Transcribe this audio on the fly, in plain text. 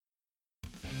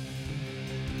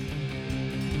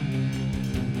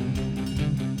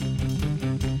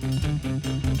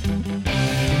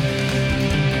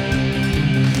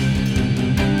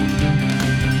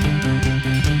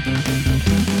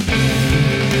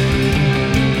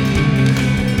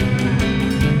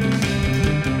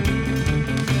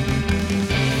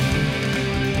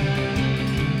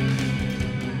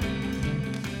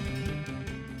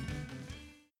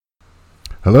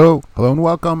Hello, and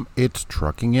welcome. It's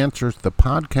Trucking Answers, the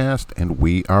podcast, and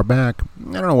we are back.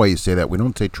 I don't know why you say that. We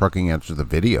don't say Trucking Answers, the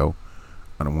video.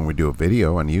 I don't know when we do a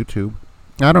video on YouTube.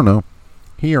 I don't know.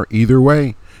 Either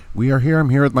way, we are here. I'm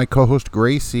here with my co-host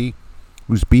Gracie,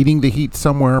 who's beating the heat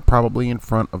somewhere, probably in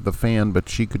front of the fan, but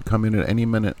she could come in at any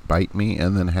minute, bite me,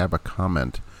 and then have a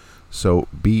comment. So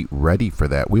be ready for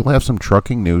that. We'll have some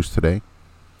trucking news today,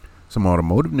 some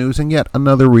automotive news, and yet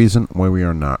another reason why we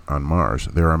are not on Mars.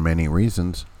 There are many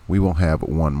reasons. We will have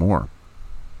one more.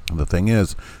 The thing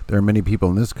is, there are many people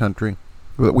in this country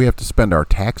that we have to spend our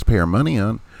taxpayer money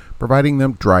on, providing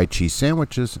them dry cheese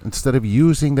sandwiches instead of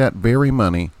using that very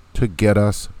money to get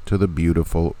us to the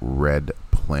beautiful red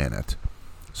planet.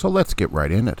 So let's get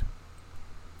right in it.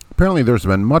 Apparently there's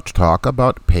been much talk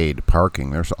about paid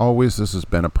parking. This has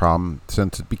been a problem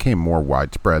since it became more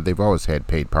widespread. They've always had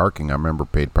paid parking. I remember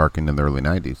paid parking in the early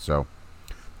 90s, so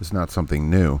it's not something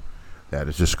new. That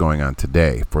is just going on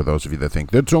today. For those of you that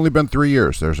think it's only been 3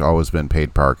 years, there's always been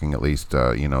paid parking, at least,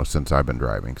 since I've been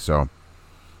driving. So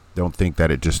don't think that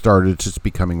it just started. It's just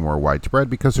becoming more widespread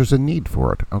because there's a need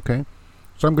for it, okay?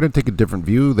 So I'm going to take a different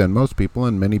view than most people,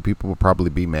 and many people will probably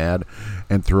be mad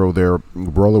and throw their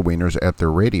roller wieners at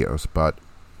their radios. But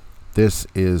this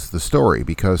is the story,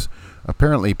 because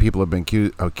apparently people have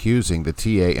been accusing the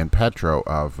TA and Petro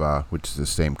of, which is the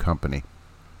same company,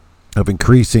 of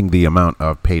increasing the amount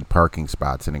of paid parking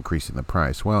spots and increasing the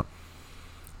price. Well,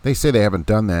 they say they haven't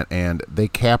done that, and they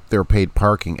cap their paid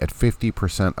parking at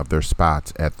 50% of their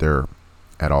spots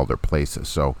at all their places.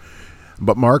 So.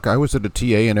 But Mark, I was at a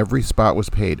TA and every spot was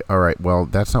paid. All right, well,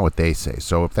 that's not what they say.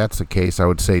 So if that's the case, I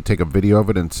would say take a video of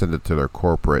it and send it to their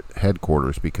corporate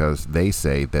headquarters, because they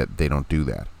say that they don't do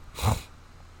that.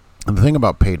 And the thing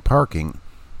about paid parking,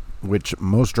 which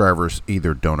most drivers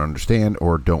either don't understand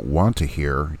or don't want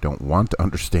to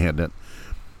understand it,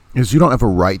 is you don't have a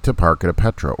right to park at a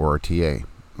Petro or a TA.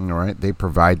 All right, they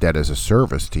provide that as a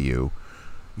service to you.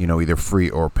 Either free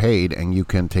or paid, and you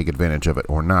can take advantage of it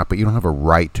or not, but you don't have a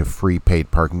right to free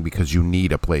paid parking because you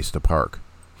need a place to park.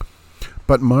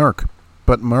 But Mark,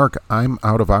 I'm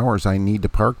out of hours. I need to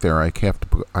park there. I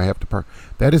have to park.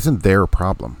 That isn't their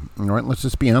problem. All right, let's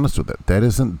just be honest with it. That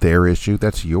isn't their issue.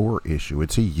 That's your issue.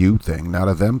 It's a you thing, not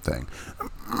a them thing.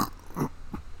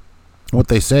 What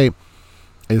they say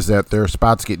is that their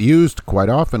spots get used quite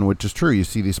often, which is true. You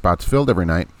see these spots filled every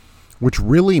night, which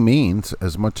really means,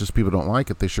 as much as people don't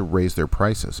like it, they should raise their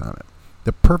prices on it.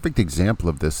 The perfect example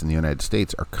of this in the United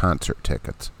States are concert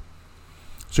tickets.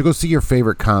 So go see your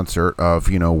favorite concert of,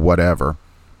 whatever,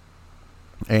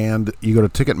 and you go to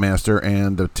Ticketmaster,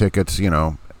 and the tickets,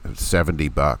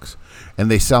 $70, and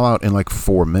they sell out in like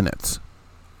 4 minutes.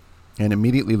 And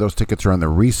immediately those tickets are on the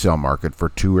resale market for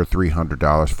 $200 or $300,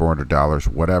 $400,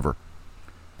 whatever.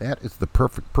 That is the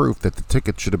perfect proof that the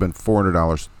ticket should have been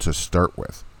 $400 to start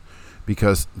with,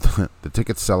 because the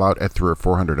tickets sell out at $300 or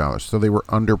 $400. So they were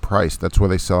underpriced. That's why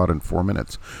they sell out in 4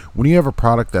 minutes. When you have a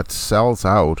product that sells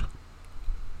out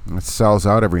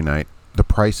every night, the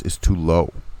price is too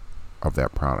low of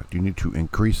that product. You need to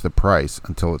increase the price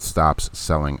until it stops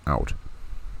selling out.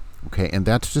 Okay, and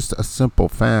that's just a simple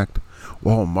fact.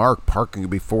 Well, Mark, parking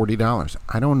would be $40.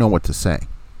 I don't know what to say.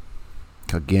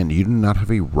 Again, you do not have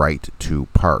a right to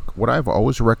park. What I've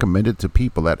always recommended to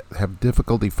people that have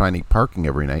difficulty finding parking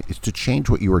every night is to change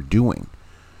what you are doing.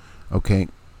 Okay?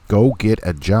 Go get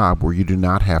a job where you do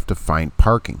not have to find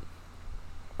parking.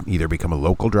 Either become a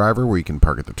local driver where you can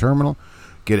park at the terminal,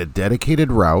 get a dedicated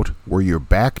route where you're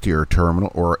back to your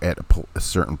terminal or at a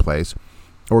certain place,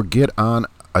 or get on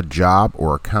a job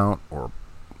or account, or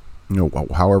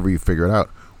however you figure it out,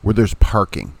 where there's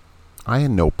parking. I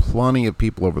know plenty of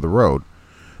people over the road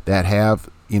that have,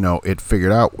 it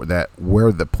figured out that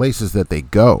where the places that they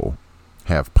go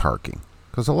have parking.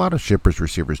 Because a lot of shippers,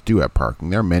 receivers do have parking.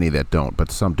 There are many that don't,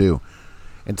 but some do.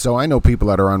 And so I know people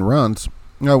that are on runs,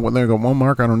 when they go, well,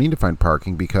 Mark, I don't need to find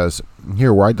parking because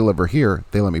here where I deliver here,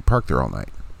 they let me park there all night.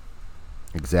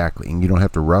 Exactly. And you don't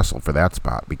have to wrestle for that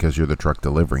spot because you're the truck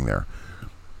delivering there.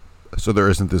 So there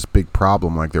isn't this big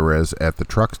problem like there is at the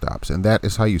truck stops. And that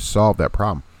is how you solve that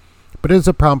problem. But it is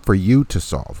a problem for you to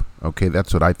solve. Okay,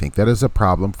 that's what I think. That is a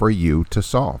problem for you to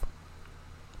solve.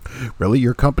 Really,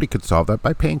 your company could solve that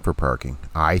by paying for parking.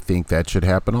 I think that should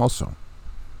happen also.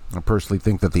 I personally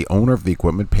think that the owner of the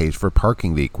equipment pays for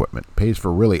parking the equipment, pays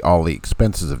for really all the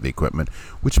expenses of the equipment,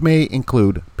 which may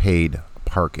include paid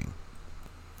parking.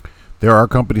 There are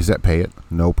companies that pay it,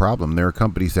 no problem. There are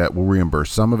companies that will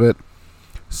reimburse some of it,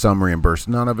 some reimburse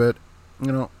none of it.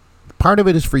 Part of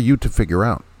it is for you to figure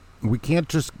out. We can't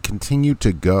just continue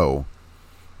to go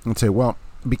and say, well,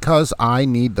 because I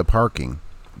need the parking,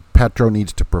 Petro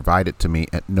needs to provide it to me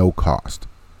at no cost.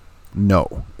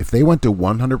 No. If they went to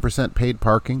 100% paid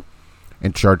parking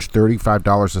and charged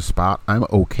 $35 a spot, I'm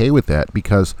okay with that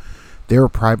because they're a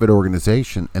private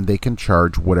organization and they can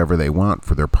charge whatever they want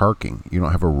for their parking. You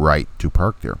don't have a right to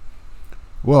park there.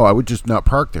 Well, I would just not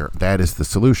park there. That is the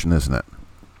solution, isn't it?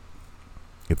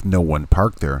 If no one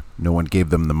parked there, no one gave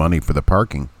them the money for the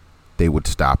parking, they would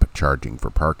stop charging for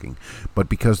parking. But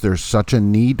because there's such a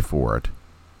need for it,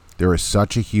 there is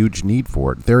such a huge need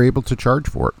for it, they're able to charge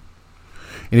for it.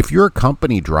 And if you're a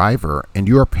company driver and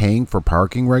you're paying for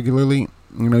parking regularly,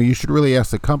 you should really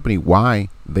ask the company why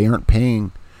they aren't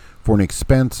paying for an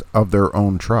expense of their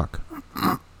own truck.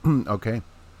 Okay?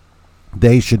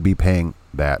 They should be paying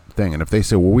that thing. And if they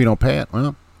say, well, we don't pay it,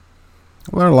 well,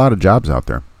 there are a lot of jobs out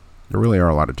there. There really are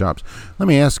a lot of jobs. Let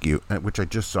me ask you, which I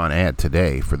just saw an ad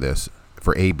today for this,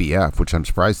 for ABF, which I'm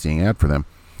surprised seeing an ad for them.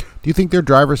 Do you think their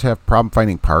drivers have problem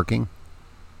finding parking?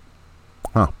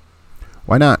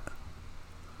 Why not?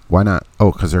 Why not?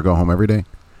 Oh, because they go home every day?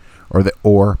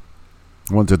 Or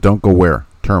ones that don't go where?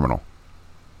 Terminal.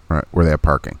 Right, where they have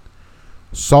parking.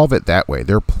 Solve it that way.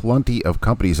 There are plenty of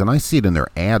companies, and I see it in their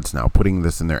ads now, putting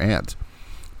this in their ads.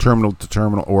 Terminal to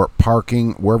terminal, or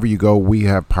parking, wherever you go, we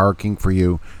have parking for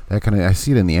you. That kind of, I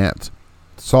see it in the ads.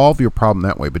 Solve your problem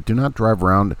that way, but do not drive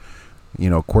around,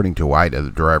 according to WIDA, the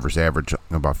drivers average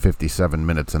about 57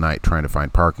 minutes a night trying to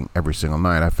find parking every single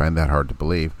night. I find that hard to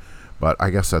believe, but I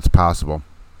guess that's possible.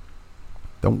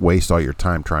 Don't waste all your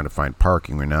time trying to find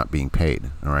parking when you're not being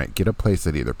paid. All right, get a place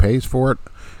that either pays for it,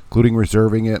 including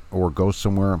reserving it, or go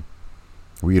somewhere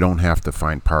where you don't have to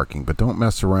find parking. But don't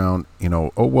mess around,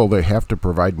 oh, well, they have to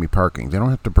provide me parking. They don't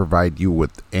have to provide you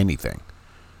with anything.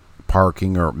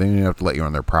 Parking, or they don't have to let you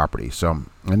on their property. So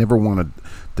I never want to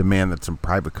demand that some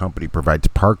private company provides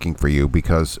parking for you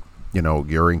because,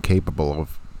 you're incapable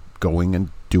of going and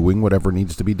doing whatever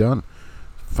needs to be done.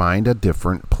 Find a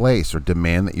different place or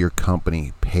demand that your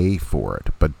company pay for it.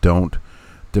 But don't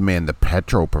demand the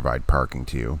Petro provide parking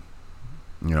to you.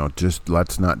 Just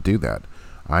let's not do that.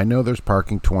 I know there's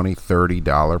parking $20,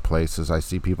 $30 places. I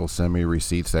see people send me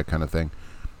receipts, that kind of thing.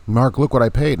 Mark, look what I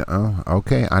paid. Oh,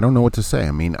 okay. I don't know what to say.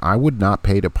 I mean, I would not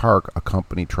pay to park a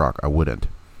company truck. I wouldn't.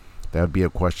 That would be a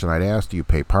question I'd ask. Do you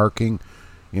pay parking?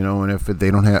 And if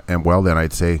they don't have, and well, then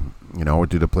I'd say,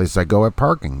 do the places I go have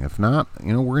parking? If not,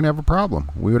 we're going to have a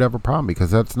problem. We would have a problem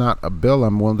because that's not a bill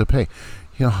I'm willing to pay.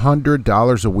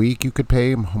 $100 a week, you could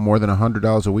pay more than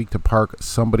 $100 a week to park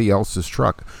somebody else's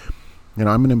truck.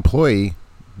 I'm an employee.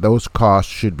 Those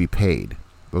costs should be paid.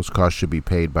 Those costs should be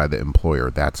paid by the employer.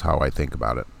 That's how I think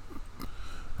about it.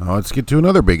 Now let's get to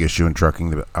another big issue in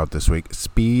trucking out this week,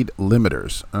 speed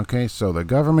limiters. Okay, so the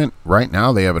government, right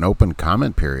now, they have an open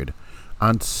comment period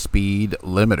on speed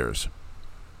limiters.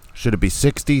 Should it be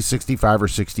 60, 65, or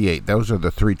 68? Those are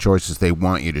the three choices they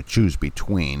want you to choose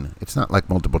between. It's not like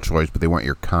multiple choice, but they want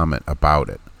your comment about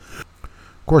it.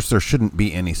 Of course, there shouldn't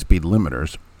be any speed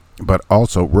limiters, but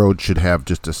also roads should have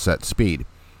just a set speed.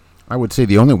 I would say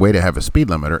the only way to have a speed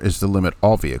limiter is to limit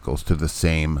all vehicles to the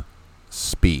same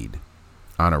speed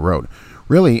on a road.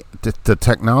 Really, the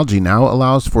technology now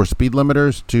allows for speed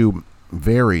limiters to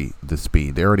vary the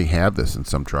speed. They already have this in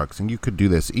some trucks, and you could do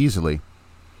this easily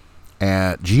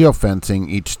at geofencing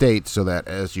each state so that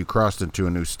as you crossed into a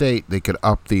new state, they could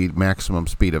up the maximum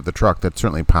speed of the truck. That's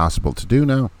certainly possible to do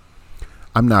now.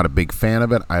 I'm not a big fan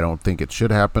of it. I don't think it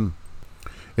should happen.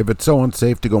 If it's so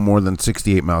unsafe to go more than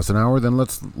 68 miles an hour, then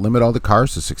let's limit all the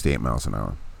cars to 68 miles an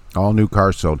hour. All new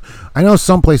cars sold. I know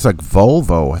someplace like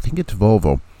Volvo, I think it's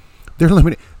Volvo, they're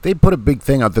limiting. They put a big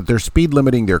thing out that they're speed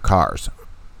limiting their cars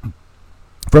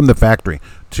from the factory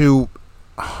to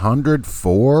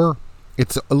 104.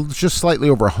 It's just slightly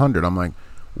over 100. I'm like,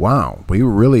 wow, we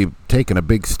were really taking a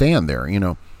big stand there.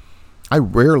 I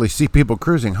rarely see people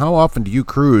cruising. How often do you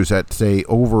cruise at, say,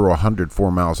 over 104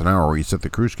 miles an hour where you set the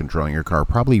cruise control in your car?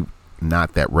 Probably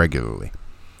not that regularly.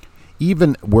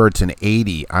 Even where it's an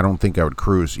 80, I don't think I would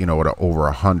cruise, at over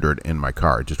 100 in my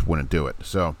car. I just wouldn't do it.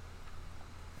 So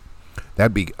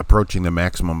that'd be approaching the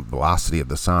maximum velocity of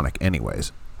the Sonic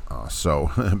anyways. So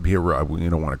you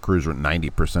don't want to cruise with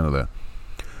 90%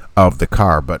 of the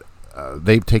car, but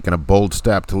they've taken a bold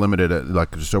step to limit it at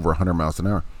like just over 100 miles an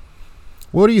hour.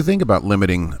 What do you think about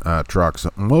limiting trucks?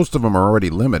 Most of them are already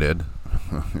limited.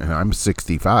 I'm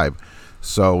 65,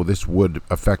 so this would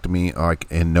affect me like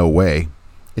in no way.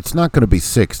 It's not going to be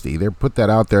 60. They put that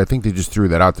out there. I think they just threw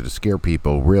that out there to scare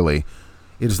people, really.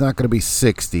 It is not going to be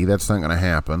 60. That's not going to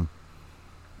happen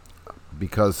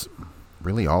because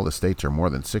really all the states are more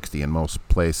than 60 in most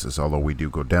places, although we do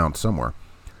go down somewhere.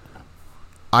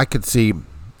 I could see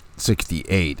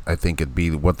 68. I think it'd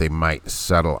be what they might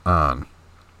settle on.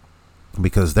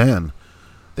 Because then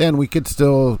then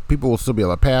people will still be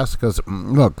able to pass because,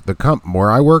 look, where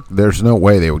I work, there's no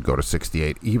way they would go to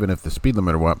 68, even if the speed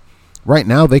limiter went up. Right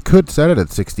now, they could set it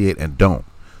at 68 and don't.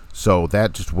 So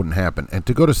that just wouldn't happen. And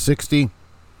to go to 60,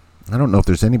 I don't know if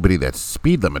there's anybody that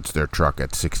speed limits their truck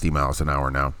at 60 miles an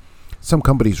hour now. Some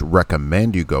companies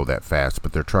recommend you go that fast,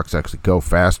 but their trucks actually go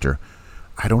faster.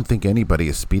 I don't think anybody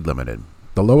is speed limited.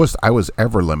 The lowest I was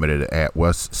ever limited at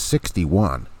was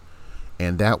 61.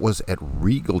 And that was at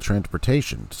Regal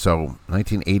Transportation, so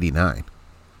 1989.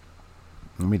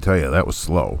 Let me tell you, that was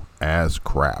slow as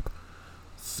crap.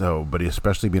 So, but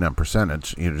especially being on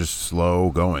percentage, you're just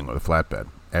slow going with a flatbed.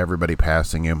 Everybody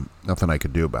passing you, nothing I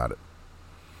could do about it.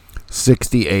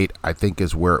 68, I think,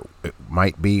 is where it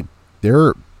might be.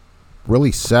 They're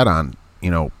really set on,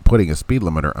 putting a speed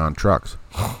limiter on trucks.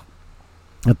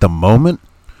 At the moment,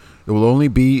 it will only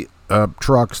be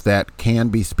trucks that can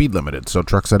be speed limited, so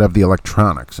trucks that have the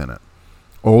electronics in it.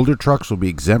 Older trucks will be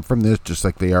exempt from this, just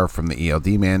like they are from the ELD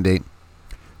mandate.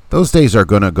 Those days are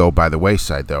going to go by the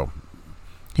wayside, though.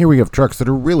 Here we have trucks that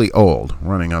are really old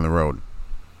running on the road,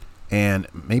 and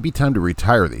maybe time to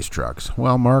retire these trucks.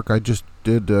 Well, Mark, I just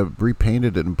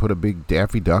repainted it and put a big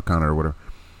Daffy Duck on it or whatever.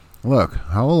 Look,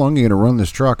 how long are you going to run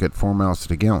this truck at 4 miles to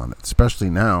the gallon? Especially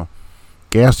now,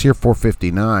 gas here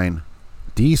 $4.59.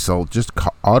 Diesel, just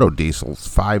auto diesels,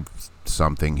 5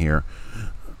 something here.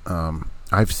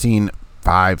 I've seen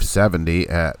 $5.70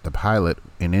 at the Pilot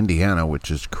in Indiana, which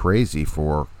is crazy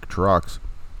for trucks.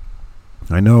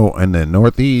 I know in the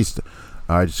Northeast,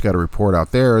 I just got a report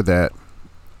out there that,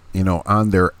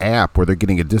 on their app where they're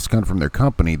getting a discount from their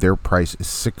company, their price is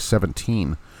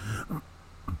 $6.17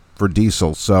 for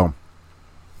diesel. So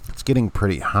it's getting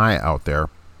pretty high out there.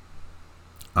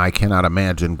 I cannot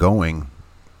imagine going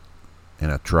in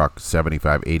a truck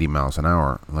 75, 80 miles an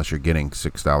hour unless you're getting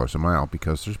 $6 a mile,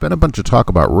 because there's been a bunch of talk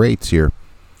about rates here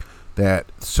that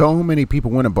so many people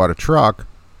went and bought a truck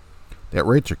that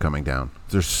rates are coming down.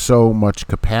 There's so much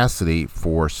capacity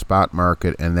for spot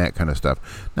market and that kind of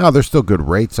stuff. Now, there's still good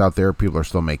rates out there. People are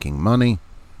still making money,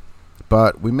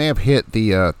 but we may have hit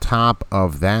the top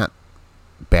of that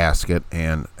basket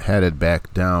and headed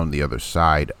back down the other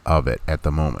side of it at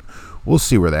the moment. We'll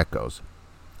see where that goes.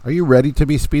 Are you ready to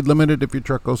be speed limited if your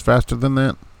truck goes faster than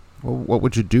that? Well, what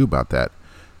would you do about that?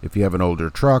 If you have an older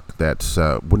truck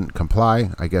that wouldn't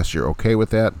comply, I guess you're okay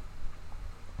with that.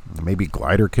 Maybe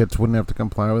glider kits wouldn't have to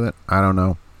comply with it. I don't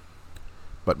know.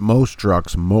 But most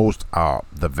trucks,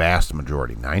 the vast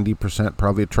majority, 90%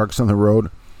 probably trucks on the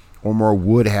road or more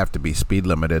would have to be speed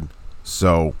limited.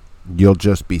 So you'll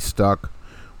just be stuck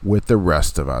with the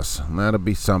rest of us. And that'll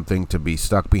be something to be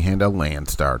stuck behind a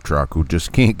Landstar truck who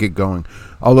just can't get going.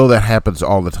 Although that happens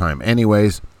all the time.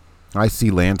 Anyways, I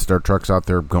see Landstar trucks out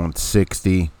there going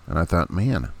 60. And I thought,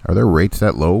 man, are their rates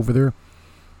that low over there?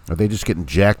 Are they just getting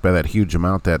jacked by that huge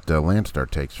amount that Landstar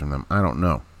takes from them? I don't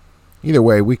know. Either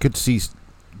way, we could see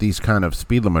these kind of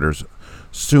speed limiters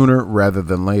sooner rather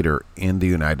than later in the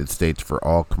United States for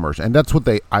all commercial. And that's what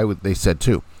they said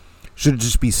too. Should it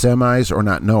just be semis or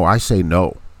not? No, I say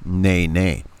no.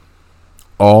 Nay.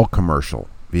 All commercial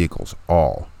vehicles,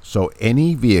 all. So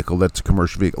any vehicle that's a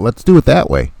commercial vehicle, let's do it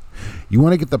that way. You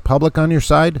want to get the public on your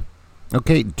side?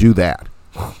 Okay, do that.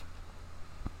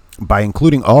 By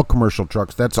including all commercial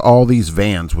trucks, that's all these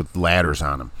vans with ladders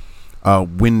on them.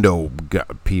 Window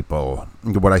people.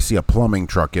 What I see, a plumbing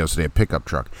truck yesterday, a pickup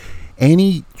truck.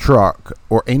 Any truck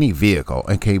or any vehicle,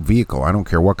 vehicle, I don't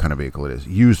care what kind of vehicle it is,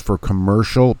 used for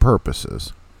commercial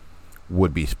purposes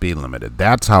would be speed limited.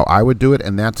 That's how I would do it,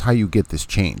 and that's how you get this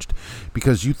changed.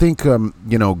 Because you think,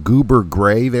 Goober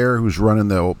Gray there, who's running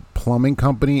the plumbing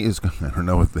company, is, I don't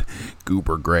know if the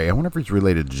Goober Gray, I wonder if he's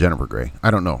related to Jennifer Gray. I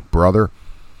don't know. Brother.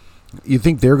 You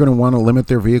think they're going to want to limit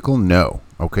their vehicle? No.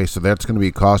 Okay, so that's going to be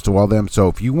a cost to all them. So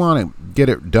if you want to get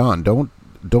it done, don't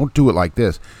do it like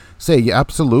this. Say, yeah,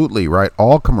 absolutely, right,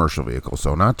 all commercial vehicles,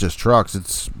 so not just trucks.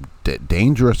 It's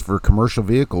dangerous for commercial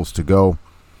vehicles to go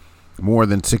more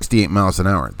than 68 miles an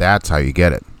hour. That's how you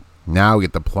get it. Now we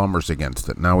get the plumbers against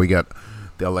it. Now we got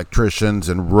the electricians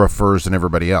and roofers and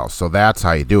everybody else. So that's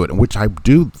how you do it. And which I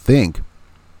do think,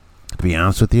 to be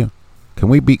honest with you, can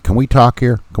we talk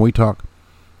here? Can we talk?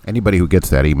 Anybody who gets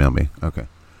that, email me. Okay.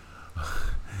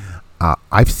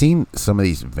 I've seen some of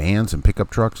these vans and pickup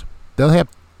trucks. They'll have,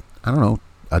 I don't know,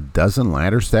 a dozen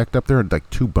ladders stacked up there and like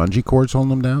 2 bungee cords holding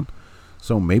them down.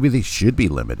 So maybe they should be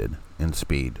limited in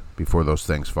speed before those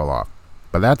things fall off.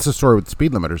 But that's the story with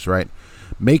speed limiters, right?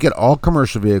 Make it all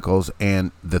commercial vehicles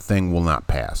and the thing will not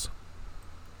pass.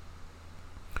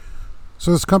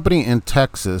 So this company in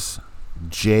Texas,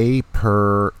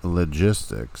 Jaypur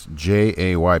Logistics,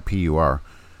 Jaypur,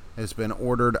 has been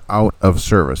ordered out of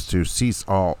service to cease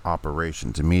all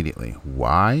operations immediately.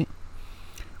 Why?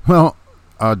 Well,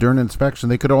 during inspection,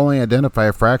 they could only identify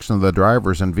a fraction of the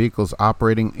drivers and vehicles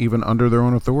operating even under their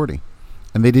own authority.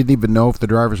 And they didn't even know if the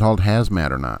drivers hauled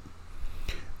hazmat or not.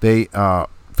 They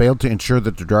failed to ensure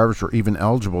that the drivers were even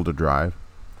eligible to drive,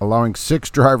 allowing 6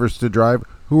 drivers to drive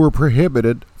who were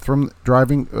prohibited from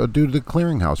driving due to the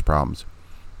clearinghouse problems.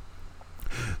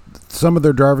 Some of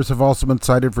their drivers have also been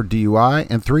cited for DUI,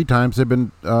 and 3 times they've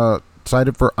been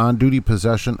cited for on-duty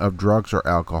possession of drugs or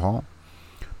alcohol.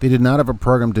 They did not have a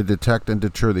program to detect and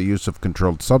deter the use of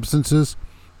controlled substances.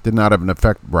 Did not have an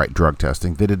drug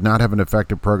testing. They did not have an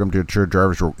effective program to ensure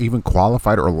drivers were even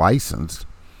qualified or licensed.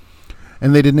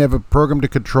 And they didn't have a program to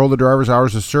control the driver's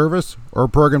hours of service or a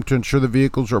program to ensure the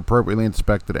vehicles were appropriately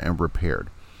inspected and repaired.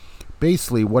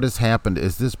 Basically, what has happened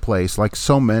is this place, like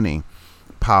so many,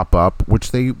 pop up,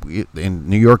 which in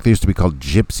New York they used to be called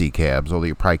gypsy cabs, although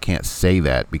you probably can't say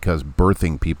that because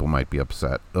birthing people might be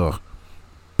upset. Ugh.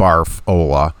 Barf,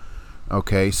 Ola.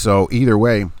 Okay, so either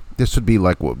way, this would be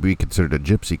like what we considered a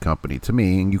gypsy company to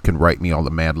me, and you can write me all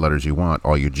the mad letters you want,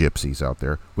 all you gypsies out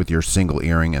there, with your single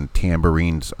earring and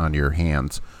tambourines on your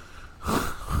hands.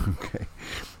 Okay.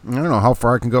 I don't know how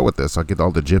far I can go with this. I'll get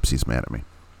all the gypsies mad at me.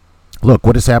 Look,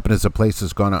 what has happened is the place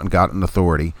has gone out and gotten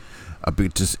authority.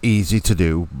 Just easy to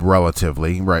do,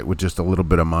 relatively, right, with just a little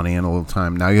bit of money and a little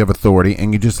time. Now you have authority,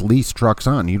 and you just lease trucks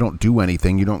on. You don't do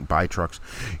anything. You don't buy trucks.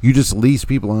 You just lease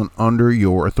people on under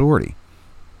your authority.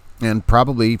 And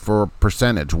probably for a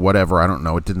percentage, whatever, I don't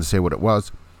know. It didn't say what it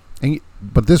was.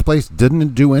 But this place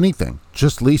didn't do anything.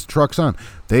 Just lease trucks on.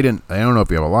 They don't know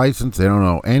if you have a license. They don't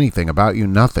know anything about you,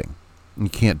 nothing. You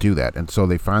can't do that. And so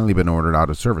they've finally been ordered out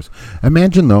of service.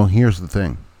 Imagine, though, here's the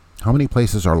thing. How many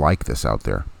places are like this out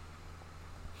there?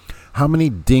 How many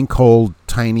dink-hole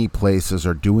tiny places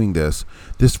are doing this?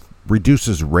 This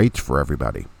reduces rates for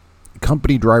everybody.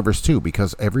 Company drivers, too,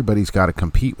 because everybody's got to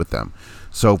compete with them.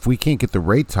 So if we can't get the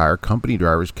rates higher, company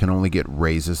drivers can only get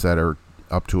raises that are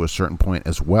up to a certain point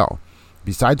as well.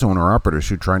 Besides owner-operators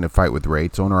who are trying to fight with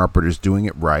rates, owner-operators doing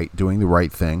it right, doing the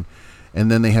right thing,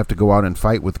 and then they have to go out and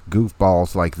fight with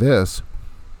goofballs like this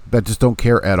that just don't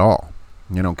care at all.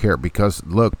 You don't care because,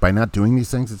 look, by not doing these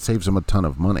things, it saves them a ton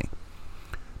of money.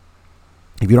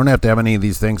 If you don't have to have any of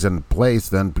these things in place,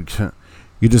 then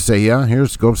you just say, yeah,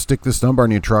 go stick this number on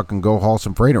your truck and go haul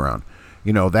some freight around.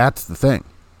 That's the thing.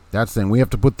 That's the thing. We have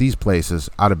to put these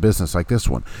places out of business like this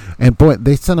one. And boy,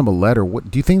 they sent them a letter. What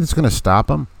do you think that's going to stop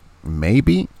them?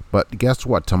 Maybe. But guess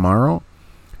what? Tomorrow,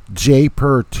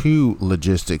 JPER2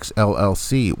 Logistics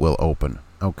LLC will open.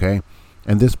 Okay?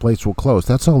 And this place will close.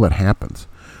 That's all that happens.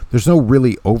 There's no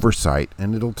really oversight,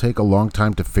 and it'll take a long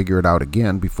time to figure it out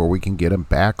again before we can get them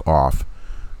back off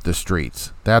the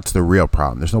streets. That's the real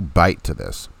problem. There's no bite to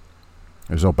this.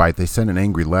 There's no bite. They send an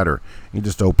angry letter. You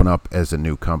just open up as a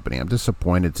new company. I'm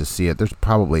disappointed to see it. There's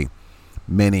probably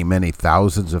many, many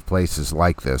thousands of places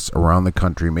like this around the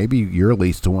country. Maybe you're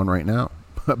leased to one right now,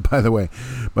 by the way.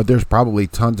 But there's probably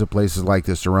tons of places like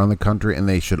this around the country, and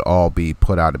they should all be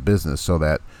put out of business so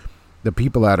that the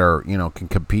people that are, can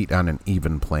compete on an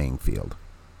even playing field.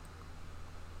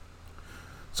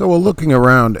 So while looking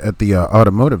around at the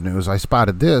automotive news, I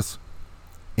spotted this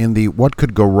in the what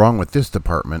could go wrong with this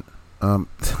department.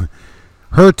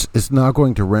 Hertz is now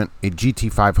going to rent a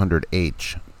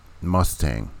GT500H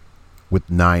Mustang with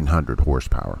 900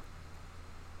 horsepower.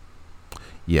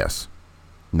 Yes,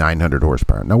 900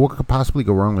 horsepower. Now, what could possibly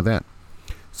go wrong with that?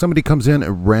 Somebody comes in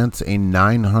and rents a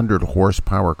 900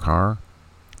 horsepower car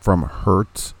from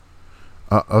Hertz.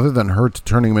 Other than Hertz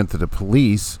turning them into the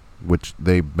police, which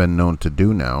they've been known to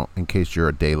do now, in case you're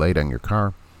a day late on your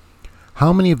car.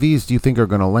 How many of these do you think are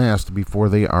going to last before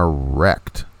they are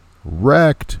wrecked?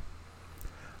 Wrecked!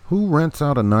 Who rents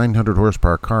out a 900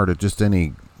 horsepower car to just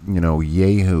any,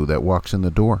 yahoo that walks in the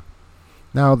door?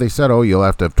 Now, they said, you'll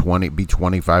have to be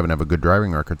 25 and have a good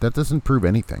driving record. That doesn't prove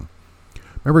anything.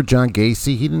 Remember John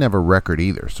Gacy? He didn't have a record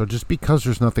either. So just because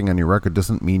there's nothing on your record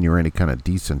doesn't mean you're any kind of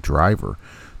decent driver.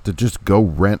 To just go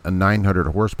rent a 900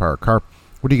 horsepower car.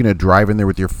 What are you going to drive in there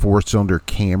with your 4-cylinder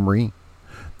Camry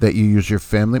that you use your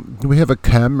family? We have a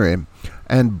Camry,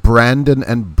 and Brandon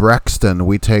and Brexton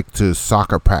we take to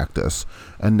soccer practice,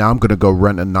 and now I'm going to go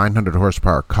rent a 900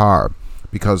 horsepower car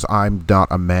because I'm not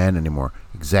a man anymore.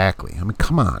 Exactly. I mean,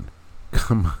 come on.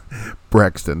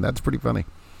 Brexton. That's pretty funny.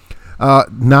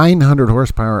 900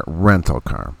 horsepower rental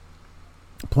car.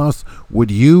 Plus,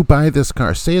 would you buy this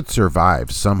car? Say it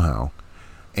survives somehow,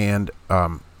 and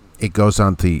it goes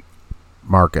on the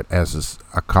market as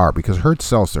a car because Hertz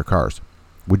sells their cars.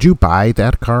 Would you buy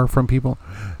that car from people?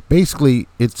 Basically,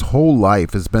 its whole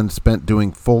life has been spent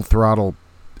doing full throttle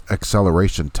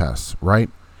acceleration tests, right?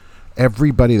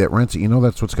 Everybody that rents it,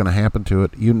 that's what's going to happen to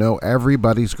it.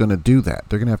 Everybody's going to do that.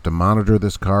 They're going to have to monitor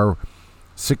this car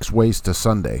 6 ways to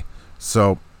Sunday.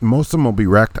 So most of them will be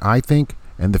wrecked, I think,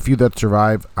 and the few that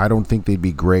survive, I don't think they'd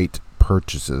be great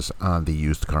purchases on the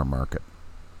used car market.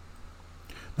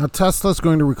 Now, Tesla's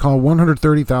going to recall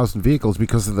 130,000 vehicles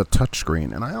because of the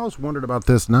touchscreen. And I always wondered about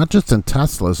this, not just in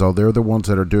Teslas, though they're the ones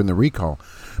that are doing the recall.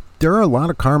 There are a lot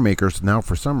of car makers now,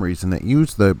 for some reason, that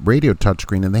use the radio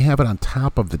touchscreen, and they have it on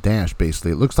top of the dash,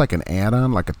 basically. It looks like an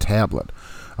add-on, like a tablet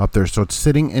up there. So it's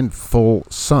sitting in full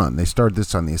sun. They started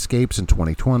this on the Escapes in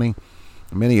 2020.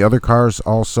 Many other cars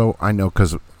also, I know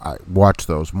because I watch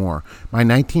those more. My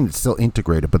 19 is still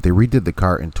integrated, but they redid the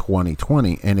car in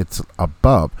 2020, and it's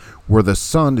above, where the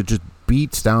sun just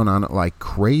beats down on it like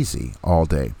crazy all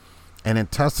day. And in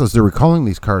Teslas, they're recalling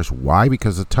these cars. Why?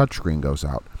 Because the touchscreen goes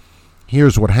out.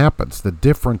 Here's what happens. The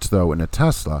difference, though, in a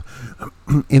Tesla,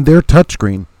 in their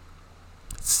touchscreen,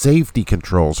 safety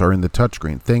controls are in the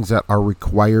touchscreen, things that are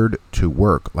required to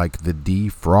work, like the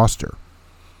defroster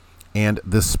and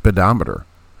the speedometer.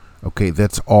 Okay,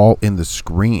 that's all in the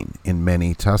screen in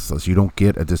many Teslas. You don't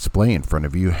get a display in front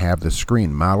of you. You have the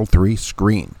screen, Model 3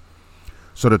 screen.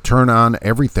 So to turn on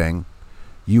everything,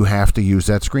 you have to use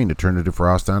that screen. To turn the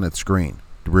defrost on, it's screen.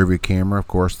 The rear view camera, of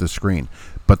course, the screen.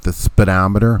 But the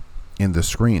speedometer in the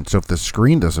screen. So if the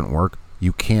screen doesn't work,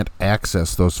 you can't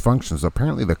access those functions.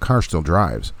 Apparently the car still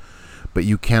drives, but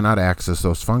you cannot access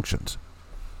those functions.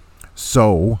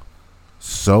 So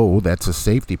that's a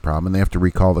safety problem, and they have to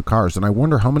recall the cars. And I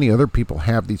wonder how many other people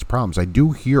have these problems. I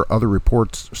do hear other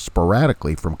reports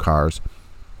sporadically from cars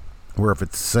where if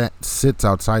it sits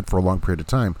outside for a long period of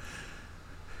time,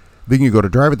 then you go to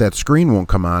drive it, that screen won't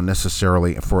come on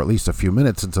necessarily for at least a few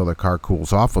minutes until the car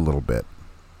cools off a little bit.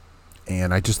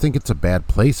 And I just think it's a bad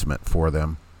placement for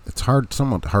them. It's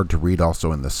somewhat hard to read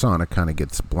also in the sun. It kind of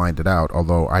gets blinded out,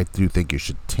 although I do think you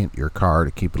should tint your car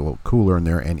to keep it a little cooler in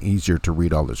there and easier to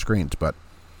read all the screens. But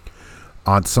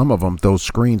on some of them, those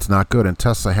screens not good, and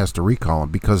Tesla has to recall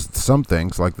them because some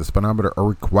things, like the speedometer, are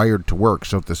required to work.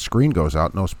 So if the screen goes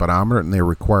out, no speedometer, and they're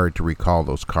required to recall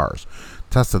those cars.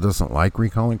 Tesla doesn't like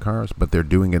recalling cars, but they're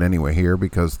doing it anyway here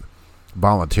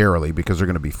voluntarily, because they're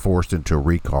going to be forced into a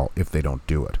recall if they don't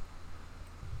do it.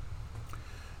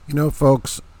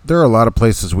 Folks, there are a lot of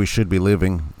places we should be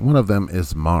living. One of them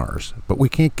is Mars, but we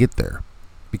can't get there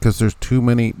because there's too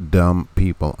many dumb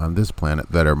people on this planet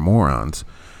that are morons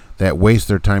that waste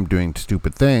their time doing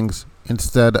stupid things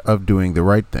instead of doing the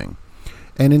right thing.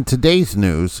 And in today's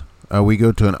news, we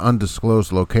go to an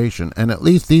undisclosed location, and at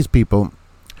least these people,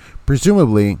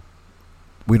 presumably,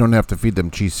 we don't have to feed them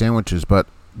cheese sandwiches, but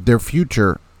their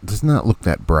future does not look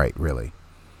that bright, really.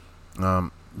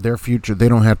 Their future, they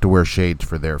don't have to wear shades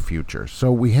for their future.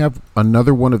 So we have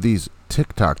another one of these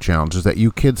TikTok challenges that you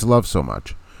kids love so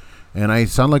much. And I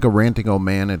sound like a ranting old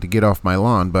man and to get off my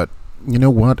lawn, but you know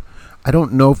what? I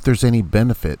don't know if there's any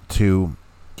benefit to,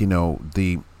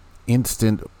 the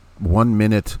instant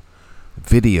 1-minute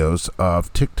videos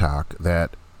of TikTok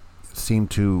that seem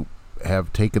to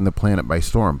have taken the planet by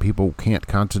storm. People can't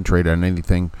concentrate on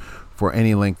anything for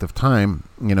any length of time.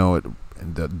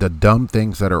 The dumb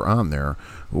things that are on there,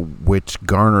 which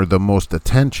garner the most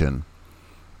attention,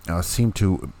 seem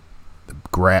to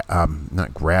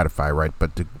not gratify, right,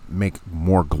 but to make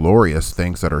more glorious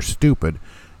things that are stupid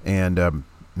and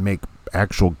make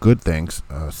actual good things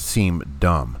seem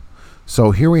dumb.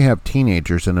 So here we have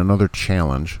teenagers in another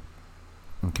challenge,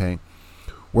 okay,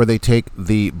 where they take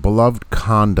the beloved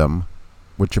condom,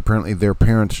 which apparently their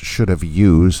parents should have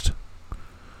used,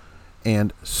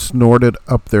 and snort it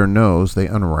up their nose. They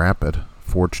unwrap it,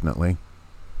 fortunately,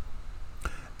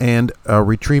 and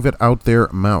retrieve it out their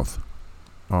mouth,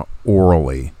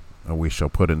 orally, we shall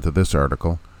put into this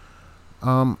article.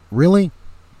 Really?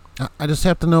 I just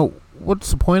have to know, what's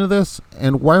the point of this,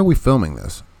 and why are we filming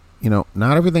this?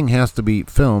 Not everything has to be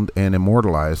filmed and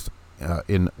immortalized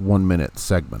in 1-minute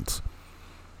segments.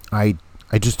 I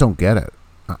just don't get it.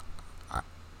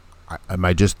 Am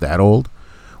I just that old?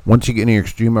 Once you get in your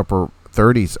extreme upper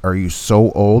 30s, are you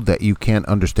so old that you can't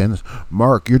understand this?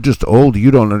 Mark, you're just old. You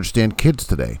don't understand kids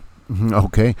today.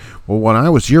 Okay. Well, when I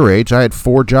was your age, I had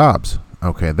 4 jobs.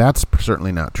 Okay, that's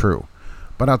certainly not true.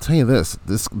 But I'll tell you this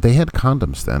they had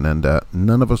condoms then, and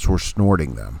none of us were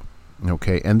snorting them.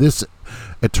 Okay, and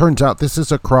it turns out this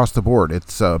is across the board.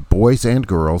 It's boys and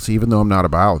girls, even though I'm not a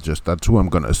biologist. That's who I'm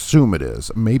going to assume it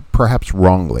is. Maybe perhaps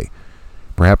wrongly,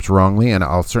 and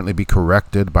I'll certainly be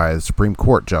corrected by a Supreme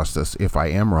Court justice if I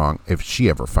am wrong, if she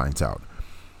ever finds out.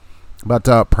 But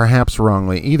perhaps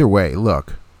wrongly. Either way,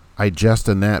 look, I jest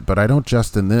in that, but I don't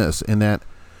jest in this, in that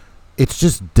it's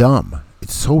just dumb.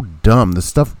 it's so dumb. The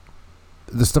stuff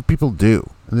people do.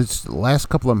 And the last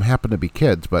couple of them happen to be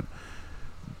kids, but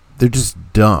they're just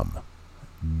dumb.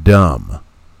 Dumb.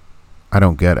 I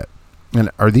don't get it. And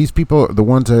are these people the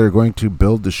ones that are going to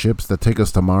build the ships that take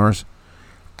us to Mars?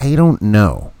 I don't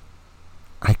know.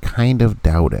 I kind of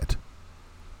doubt it.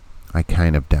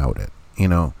 You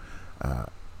know,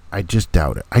 I just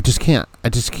doubt it. I just can't.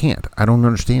 I don't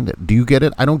understand it. Do you get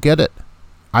it? I don't get it.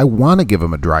 I want to give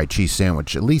them a dry cheese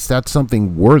sandwich. At least that's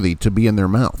something worthy to be in their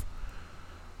mouth.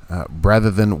 Rather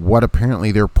than what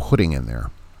apparently they're putting in there.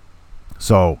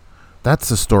 So that's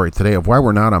the story today of why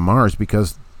we're not on Mars,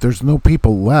 because there's no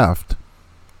people left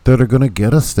that are going to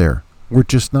get us there. We're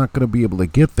just not going to be able to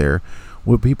get there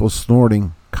with people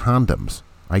snorting condoms.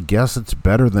 I guess it's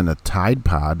better than a Tide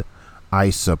Pod, I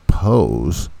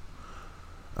suppose.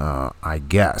 I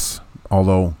guess.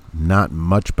 Although not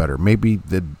much better. Maybe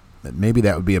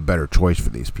that would be a better choice for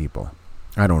these people.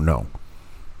 I don't know.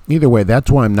 Either way, that's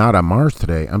why I'm not on Mars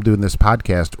today. I'm doing this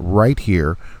podcast right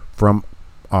here from,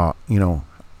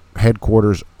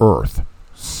 headquarters Earth.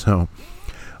 So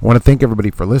I want to thank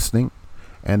everybody for listening.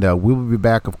 And we will be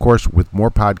back, of course, with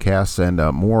more podcasts and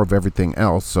more of everything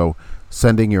else. So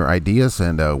send in your ideas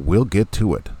and we'll get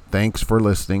to it. Thanks for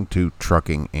listening to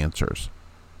Trucking Answers.